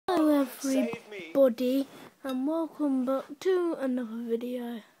everybody, and welcome back to another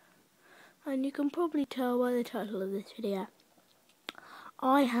video. And you can probably tell by the title of this video,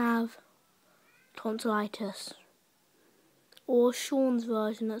 I have tonselitis, or Sean's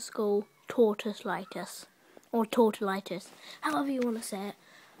version at school, tortoiselitis, or tortolitis, however you want to say it.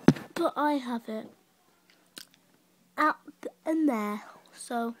 But I have it out in there,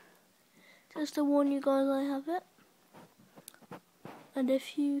 so just to warn you guys, I have it. And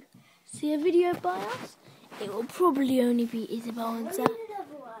if you see a video by us, it will probably only be Isabel and Zach.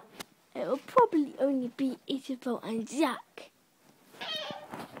 It will probably only be Isabel and Zach.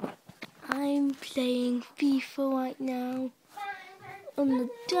 I'm playing FIFA right now on the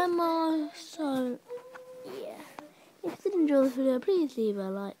demo, so yeah. If you did enjoy this video, please leave a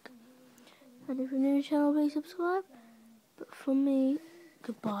like. And if you're new to the channel, please subscribe. But from me,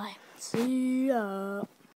 goodbye. See ya.